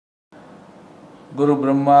குரு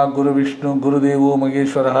பிரம்மா குரு விஷ்ணு குரு தேவோ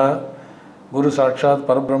மகேஸ்வரः குரு சாட்சாத்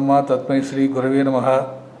பரபிரம்மா தத்மை ஸ்ரீ குருவே நமः.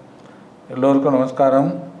 எல்லோருக்கும் நமஸ்காரம்.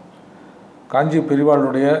 காஞ்சி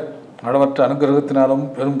பெரிவாளுடைய அளவற்ற அனுகிரகத்தினாலும்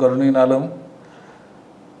பெரும் கருணையினாலும்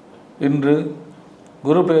இன்று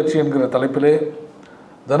குரு பெயர்ச்சி என்கிற தலைப்பிலே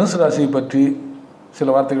தனுசு ராசியை பற்றி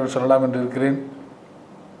சில வார்த்தைகள் சொல்லலாம் என்று இருக்கிறேன்.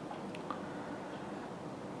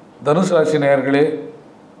 தனுசு ராசி நேயர்களே,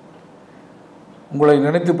 உங்களை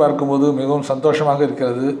நினைத்து பார்க்கும்போது மிகவும் சந்தோஷமாக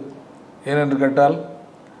இருக்கிறது. ஏனென்று கேட்டால்,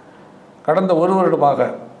 கடந்த ஒரு வருடமாக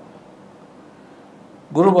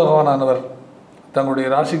குரு பகவானானவர் தங்களுடைய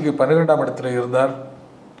ராசிக்கு 12ஆம் இடத்தில் இருந்தார்.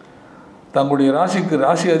 தங்களுடைய ராசிக்கு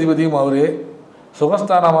ராசி அதிபதியும் அவரே,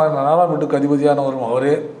 சுகஸ்தானமான 4ஆம் வீட்டுக்கு அதிபதியானவரும்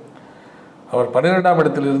அவரே. அவர் 12ஆம்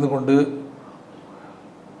இடத்தில் இருந்து கொண்டு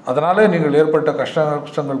அதனாலே நீங்கள் ஏற்பட்ட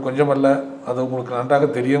கஷ்டங்கள் கொஞ்சமல்ல, அது உங்களுக்கு நன்றாக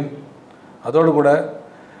தெரியும். அதோடு கூட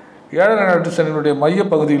 7 நாட்டு சனியினுடைய மைய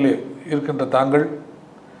பகுதியிலே இருக்கின்ற தாங்கள்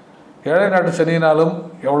 7 நாட்டு சனியினாலும்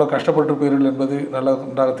எவ்வளோ கஷ்டப்பட்டிருப்பீர்கள் என்பது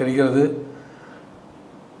நன்றாக தெரிகிறது.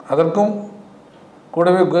 அதற்கும்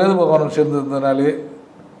கூடவே கேது பகவானும் சேர்ந்திருந்தனாலே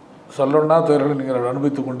சொல்லணும்னா துயர்களை நீங்கள்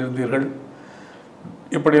அனுபவித்து கொண்டிருந்தீர்கள்.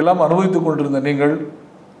 இப்படியெல்லாம் அனுபவித்து கொண்டிருந்த நீங்கள்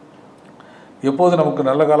எப்போது நமக்கு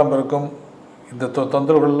நல்ல காலம் பிறக்கும், இந்த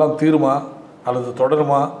தொந்தரவுகளெல்லாம் தீருமா அல்லது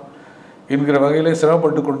தொடருமா என்கிற வகையிலே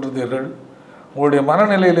சிரமப்பட்டு கொண்டிருந்தீர்கள். உங்களுடைய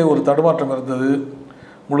மனநிலையிலே ஒரு தடுமாற்றம் இருந்தது.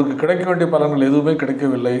 உங்களுக்கு கிடைக்க வேண்டிய பலன்கள் எதுவுமே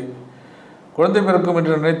கிடைக்கவில்லை. குழந்தை பிறக்கும்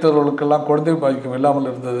என்று நினைத்தவர்களுக்கெல்லாம் குழந்தை பாக்கியம் இல்லாமல்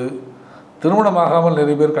இருந்தது. திருமணமாகாமல்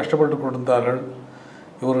நிறைய பேர் கஷ்டப்பட்டு கொண்டிருந்தார்கள்.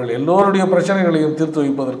 இவர்கள் எல்லோருடைய பிரச்சனைகளையும் தீர்த்து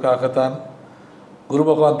வைப்பதற்காகத்தான் குரு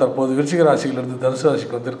பகவான் தற்போது விருச்சிக ராசியிலிருந்து தனுசு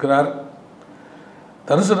ராசிக்கு வந்திருக்கிறார்.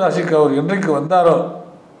 தனுசு ராசிக்கு அவர் என்றைக்கு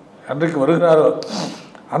வருகிறாரோ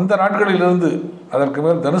அந்த நாட்களிலிருந்து அதற்கு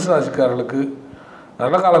மேல் தனுசு ராசிக்காரர்களுக்கு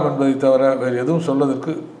நல்ல காலம் என்பதை தவிர வேறு எதுவும்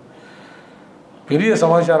சொல்வதற்கு பெரிய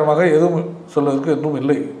சமாச்சாரமாக எதுவும் சொல்வதற்கு இன்னும்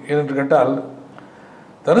இல்லை. ஏனென்று கேட்டால்,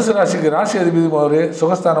 தனுசு ராசிக்கு ராசி அதிபதியும் அவரே,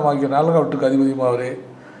 சுகஸ்தானமாகிய 4ஆம் வீட்டுக்கு அதிபதியும் அவரே.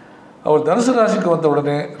 அவர் தனுசு ராசிக்கு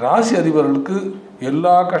வந்தவுடனே ராசி அதிபர்களுக்கு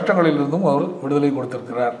எல்லா கஷ்டங்களிலிருந்தும் அவர் விடுதலை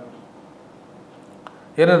கொடுத்திருக்கிறார்.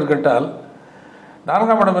 ஏனென்று கேட்டால்,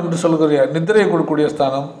 4ஆம் இடம் என்று சொல்லக்கூடிய நித்திரையை கொடுக்கக்கூடிய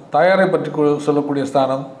ஸ்தானம், தாயாரை பற்றி சொல்லக்கூடிய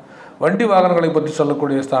ஸ்தானம், வண்டி வாகனங்களை பற்றி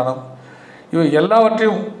சொல்லக்கூடிய ஸ்தானம், இவை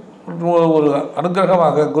எல்லாவற்றையும் ஒரு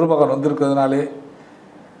அனுகிரகமாக குரு பகவான் வந்திருக்கிறதுனாலே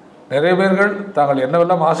நிறைய பேர்கள் தாங்கள்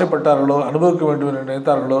என்னவெல்லாம் ஆசைப்பட்டார்களோ, அனுபவிக்க வேண்டும் என்று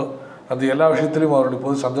நினைத்தார்களோ, அந்த எல்லா விஷயத்திலையும் அவர்கள்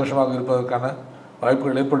இப்போது சந்தோஷமாக இருப்பதற்கான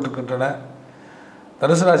வாய்ப்புகள் ஏற்பட்டிருக்கின்றன.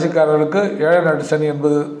 தனுசு ராசிக்காரர்களுக்கு 7 நாட்டு சனி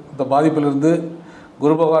என்பது இந்த பாதிப்பிலிருந்து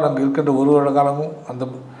குரு பகவான் அங்கு இருக்கின்ற ஒரு வருட காலமும்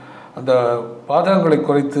அந்த பாதகங்களை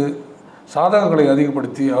குறைத்து சாதகங்களை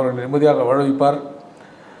அதிகப்படுத்தி அவர்கள் நிம்மதியாக வாழ வைப்பார்.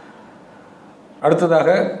 அடுத்ததாக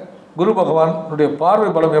குரு பகவானுடைய பார்வை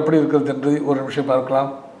பலம் எப்படி இருக்கிறது என்று ஒரு நிமிஷம்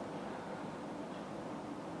பார்க்கலாம்.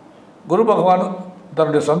 குரு பகவான்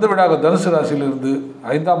தன்னுடைய சொந்த வீடாக தனுசு ராசியிலிருந்து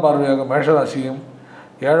 5ஆம் பார்வையாக மேஷ ராசியும்,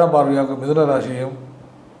 7ஆம் பார்வையாக மிதுன ராசியும்,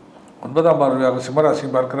 9ஆம் பார்வையாக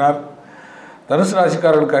சிம்மராசியும் பார்க்கிறார். தனுசு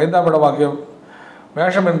ராசிக்காரர்களுக்கு 5ஆம் இடமாகிய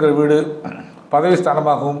மேஷம் என்கிற வீடு பதவி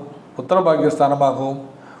ஸ்தானமாகவும், புத்திரபாகிய ஸ்தானமாகவும்,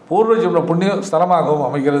 பூர்வ ஜென்ம புண்ணிய ஸ்தலமாகவும்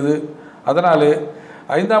அமைகிறது. அதனாலே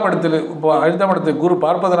 5ஆம் இடத்தை குரு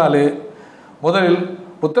பார்ப்பதனாலே முதலில்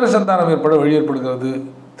புத்திர சந்தானம் ஏற்பட வழி ஏற்படுகிறது,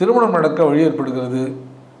 திருமணம் நடக்க வழி ஏற்படுகிறது.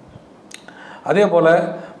 அதே போல்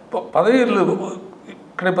பதவியில்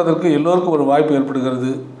கிடைப்பதற்கு எல்லோருக்கும் ஒரு வாய்ப்பு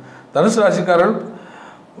ஏற்படுகிறது. தனுசு ராசிக்காரர்கள்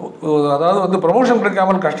அதாவது ப்ரமோஷன்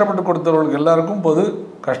கிடைக்காமல் கஷ்டப்பட்டு கொடுத்தவர்களுக்கு எல்லாருக்கும் போது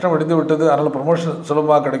கஷ்டம் அடிந்து விட்டது, அதனால் ப்ரமோஷன்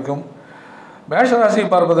சுலபமாக கிடைக்கும். மேஷ ராசியை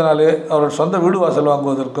பார்ப்பதனாலே அவர்கள் சொந்த வீடு வாசல்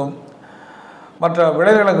வாங்குவதற்கும், மற்ற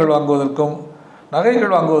விளைநிலங்கள் வாங்குவதற்கும்,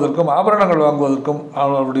 நகைகள் வாங்குவதற்கும், ஆபரணங்கள் வாங்குவதற்கும்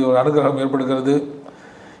அவர்களுடைய ஒரு அனுகிரகம் ஏற்படுகிறது.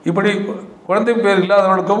 இப்படி குழந்தை பேர்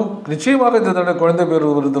இல்லாதவர்களுக்கும் நிச்சயமாக இந்த தடவை குழந்தை பேர்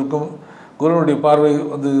வருவதற்கும் குருவனுடைய பார்வை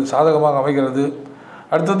சாதகமாக அமைகிறது.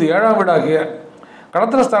 அடுத்தது 7ஆம் வீடாகிய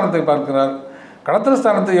கடத்திரஸ்தானத்தை பார்க்கிறார்.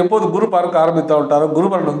 கடத்திரஸ்தானத்தை எப்போது குரு பார்க்க ஆரம்பித்தாவிட்டாரோ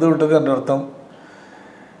குருபலன் விட்டது என்ற அர்த்தம்.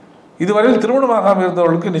 இதுவரையில் திருமணமாகாமல்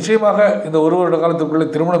இருந்தவர்களுக்கு நிச்சயமாக இந்த ஒரு வருட காலத்திற்குள்ளே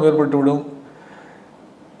திருமணம் ஏற்பட்டுவிடும்.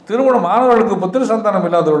 திருமணம் ஆனவர்களுக்கு புத்திர சந்தானம்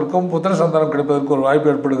இல்லாதவர்களுக்கும் புத்திர சந்தானம் கிடைப்பதற்கு ஒரு வாய்ப்பு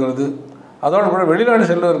ஏற்படுகிறது. அதோடு கூட வெளிநாடு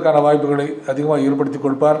செல்வதற்கான வாய்ப்புகளை அதிகமாக ஏற்படுத்தி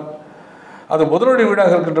கொடுப்பார். அது முதலுடைய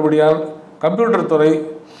வீடாக இருக்கின்றபடியால் கம்ப்யூட்டர் துறை,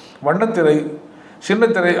 வண்ணத்திரை,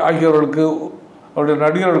 சின்னத்திரை ஆகியவர்களுக்கு, அவருடைய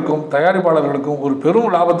நடிகர்களுக்கும் தயாரிப்பாளர்களுக்கும் ஒரு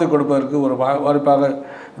பெரும் லாபத்தை கொடுப்பதற்கு ஒரு வாய்ப்பாக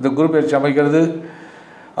இந்த குரு பயிற்சி அமைகிறது.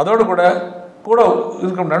 அதோடு கூட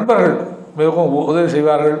இருக்கும் நண்பர்கள் மிகவும் உதவி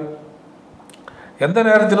செய்வார்கள். எந்த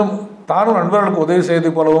நேரத்திலும் தானும் நண்பர்களுக்கு உதவி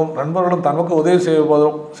செய்வதைப் போலவும் நண்பர்களும் தனக்கு உதவி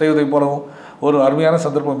செய்வதைப் போலவும் ஒரு அருமையான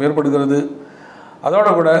சந்தர்ப்பம் ஏற்படுகிறது.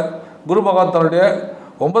 அதோடு கூட குரு பகவான் தன்னுடைய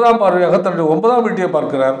 9ஆம் பார்வையாக தன்னுடைய 9ஆம் வீட்டையை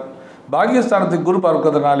பார்க்கிறார். பாகியஸ்தானத்தை குரு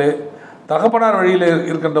பார்க்கிறதுனாலே தகப்பனார் வழியில்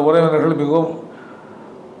இருக்கின்ற உறவினர்கள் மிகவும்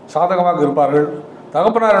சாதகமாக இருப்பார்கள்.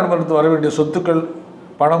 தகப்பனாரிடமிருந்து வர வேண்டிய சொத்துக்கள்,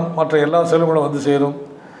 பணம், மற்ற எல்லா செலவுகளும் வந்து சேரும்.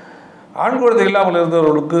 ஆண் குழந்தை இல்லாமல்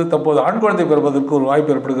இருந்தவர்களுக்கு தற்போது ஆண் குழந்தை பெறுவதற்கு ஒரு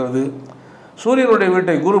வாய்ப்பு ஏற்படுகிறது. சூரியனுடைய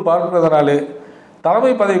வீட்டை குரு பார்ப்பதனாலே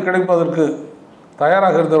தலைமை பதவி கிடைப்பதற்கு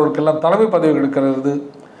தயாராக இருந்தவர்களுக்கெல்லாம் தலைமை பதவி கிடைக்கிறது.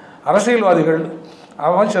 அரசியல்வாதிகள்,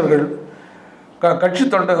 அமைச்சர்கள், கட்சி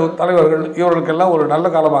தலைவர்கள் இவர்களுக்கெல்லாம் ஒரு நல்ல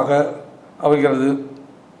காலமாக அமைகிறது.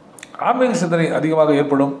 ஆன்மீக சிந்தனை அதிகமாக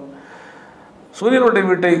ஏற்படும். சூரியனுடைய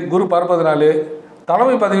வீட்டை குரு பார்ப்பதனாலே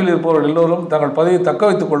தலைமை பதவியில் இருப்பவர்கள் எல்லோரும் தங்கள் பதவியை தக்க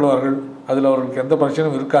வைத்துக் கொள்வார்கள். அதில் அவர்களுக்கு எந்த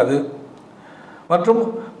பிரச்சனையும் இருக்காது. மற்றும்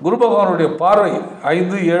குரு பகவானுடைய பார்வை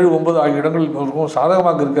 5, 7, 9 ஆகிய இடங்களில் மிகவும்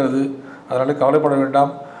சாதகமாக இருக்கிறது. அதனாலே கவலைப்பட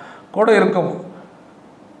வேண்டாம். கூட இருக்கும்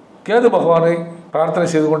கேது பகவானை பிரார்த்தனை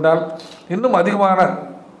செய்து கொண்டால் இன்னும் அதிகமான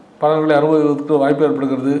பலன்களை அனுபவிப்பதற்கு வாய்ப்பு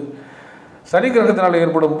ஏற்படுகிறது. சனி கிரகத்தினால்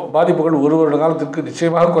ஏற்படும் பாதிப்புகள் ஒரு வருட காலத்திற்கு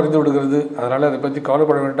நிச்சயமாக குறைந்து விடுகிறது. அதனால் அதை பற்றி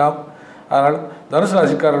கவலைப்பட வேண்டாம். அதனால் தனுசு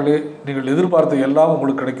ராசிக்காரர்களே, நீங்கள் எதிர்பார்த்த எல்லாம்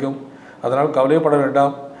உங்களுக்கு கிடைக்கும். அதனால் கவலைப்பட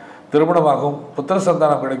வேண்டாம். திருமணமாகும், புத்திர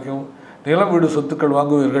சந்தானம் கிடைக்கும், நிலம் வீடு சொத்துக்கள்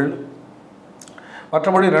வாங்குவீர்கள்.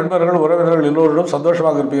 மற்றபடி நண்பர்கள், உறவினர்கள் எல்லோரிடம்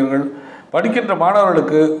சந்தோஷமாக இருப்பீர்கள். படிக்கின்ற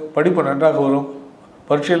மாணவர்களுக்கு படிப்பு நன்றாக வரும்.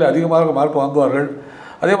 பரீட்சையில் அதிகமாக மார்க் வாங்குவார்கள்.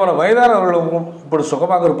 அதே போல் வயதானவர்களும் இப்படி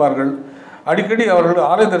சுகமாக இருப்பார்கள். அடிக்கடி அவர்கள்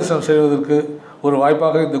ஆலய தரிசனம் செய்வதற்கு ஒரு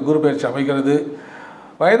வாய்ப்பாக இந்த குரு பயிற்சி அமைகிறது.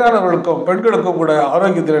 வயதானவர்களுக்கும் பெண்களுக்கும் கூட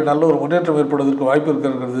ஆரோக்கியத்தில் நல்ல ஒரு முன்னேற்றம் ஏற்படுவதற்கு வாய்ப்பு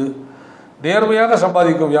இருக்கிறது. நேர்மையாக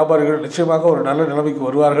சம்பாதிக்கும் வியாபாரிகள் நிச்சயமாக ஒரு நல்ல நிலைமைக்கு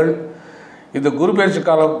வருவார்கள். இந்த குரு பயிற்சி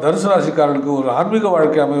காலம் தனுசு ராசிக்காரர்களுக்கு ஒரு ஆன்மீக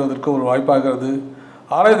வாழ்க்கை அமைவதற்கு ஒரு வாய்ப்பாகிறது.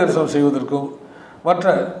 ஆலய தரிசனம் செய்வதற்கும்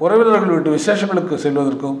மற்ற உறவினர்கள் வீட்டு விசேஷங்களுக்கு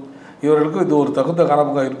செல்வதற்கும் இவர்களுக்கு இது ஒரு தகுந்த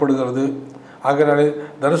காலமாக ஏற்படுகிறது. ஆகையினாலே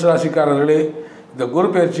தனுசு ராசிக்காரர்களே, இந்த குரு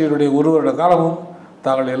பயிற்சியினுடைய ஒரு வருட காலமும்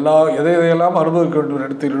தாங்கள் எதையெல்லாம் அனுபவிக்க வேண்டும்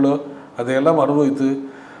நினைத்தீர்களோ அதையெல்லாம் அனுபவித்து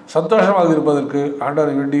சந்தோஷமாக இருப்பதற்கு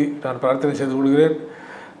ஆண்டவரை வேண்டி நான் பிரார்த்தனை செய்து கொள்கிறேன்.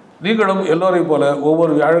 நீங்களும் எல்லோரையும் போல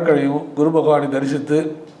ஒவ்வொரு வியாழக்கிழமையும் குரு பகவானை தரிசித்து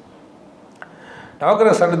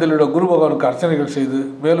நவகிரக சன்னதியில் உள்ள குரு பகவானுக்கு அர்ச்சனைகள் செய்து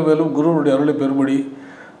மேலும் மேலும் குருவனுடைய அருளை பெறும்படி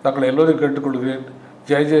தங்களை எல்லோரையும் கேட்டுக்கொள்கிறேன்.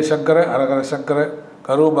 ஜெய ஜெய சங்கர, அரகர சங்கர.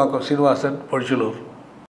 கருவம்பாக்கம் சீனிவாசன், பொழிச்சலூர்.